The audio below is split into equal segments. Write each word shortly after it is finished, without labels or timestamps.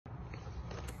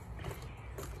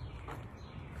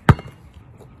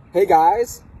Hey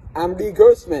guys, I'm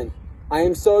Gerstman. I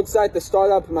am so excited to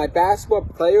start up my basketball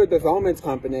player development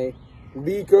company,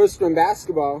 Gerstman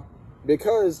Basketball,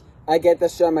 because I get to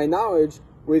share my knowledge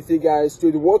with you guys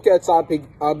through the workouts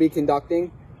I'll be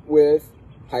conducting with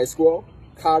high school,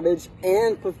 college,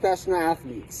 and professional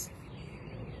athletes.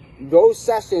 Those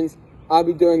sessions, I'll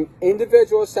be doing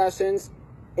individual sessions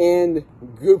and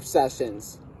group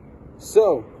sessions.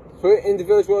 So, for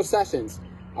individual sessions,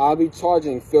 I'll be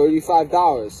charging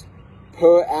 $35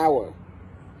 per hour.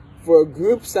 For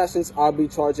group sessions, I'll be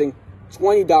charging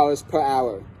 $20 per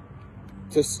hour.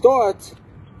 To start,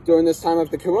 during this time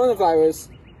of the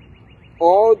coronavirus,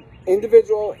 all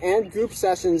individual and group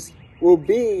sessions will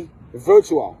be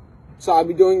virtual. So I'll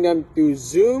be doing them through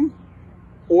Zoom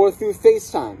or through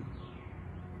FaceTime.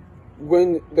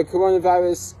 When the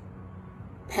coronavirus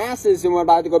passes and we're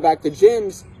about to go back to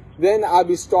gyms, then I'll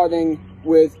be starting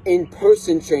with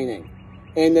in-person training,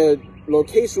 and the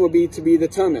location will be to be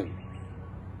determined.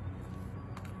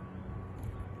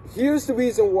 Here's the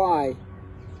reason why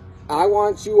I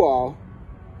want you all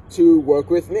to work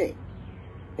with me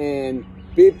and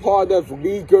be part of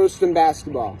Gerstman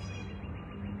Basketball.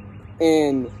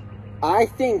 And I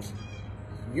think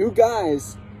you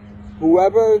guys,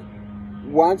 whoever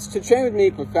wants to train with me,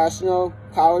 professional,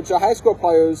 college, or high school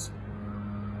players,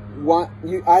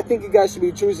 I think you guys should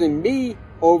be choosing me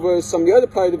over some of the other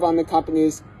player development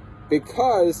companies,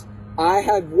 because I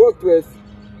have worked with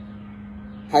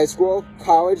high school,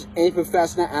 college, and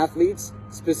professional athletes,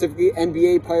 specifically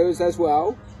NBA players as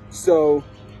well. So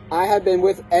I have been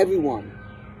with everyone.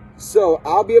 So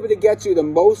I'll be able to get you the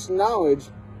most knowledge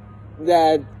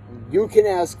that you can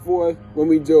ask for when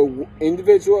we do an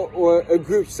individual or a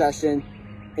group session,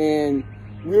 and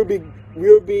we'll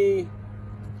be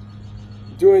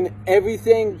doing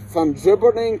everything from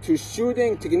dribbling to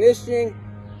shooting to conditioning.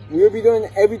 We'll be doing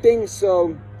everything,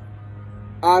 so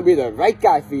I'll be the right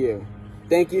guy for you.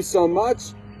 Thank you so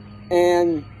much,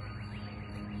 and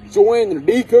join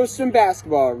Gerstman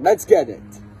Basketball. Let's get it.